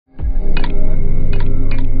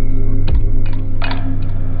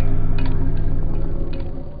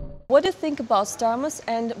What do you think about Starmus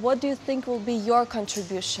and what do you think will be your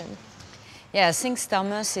contribution? Yeah, I think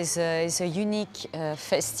Starmus is a unique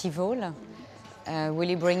festival,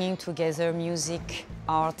 really bringing together music,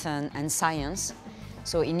 art and science.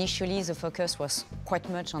 So initially the focus was quite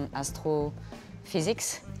much on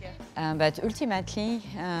astrophysics, but ultimately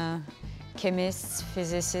chemists,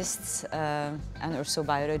 physicists and also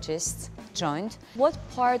biologists joined. What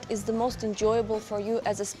part is the most enjoyable for you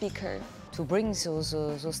as a speaker? To bring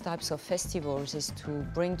those types of festivals is to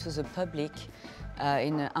bring to the public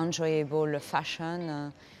in an enjoyable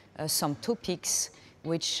fashion some topics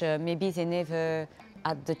which maybe they never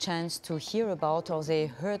had the chance to hear about or they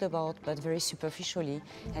heard about but very superficially,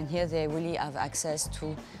 and here they really have access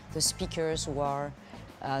to the speakers who are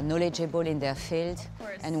knowledgeable in their field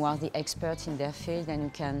and who are the experts in their field and who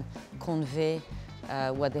can convey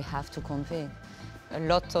what they have to convey. A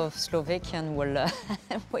lot of Slovakians will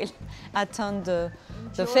attend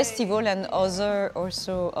the festival, and other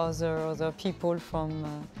people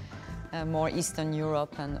from more Eastern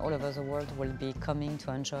Europe and all over the world will be coming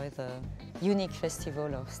to enjoy the unique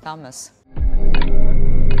festival of Starmus.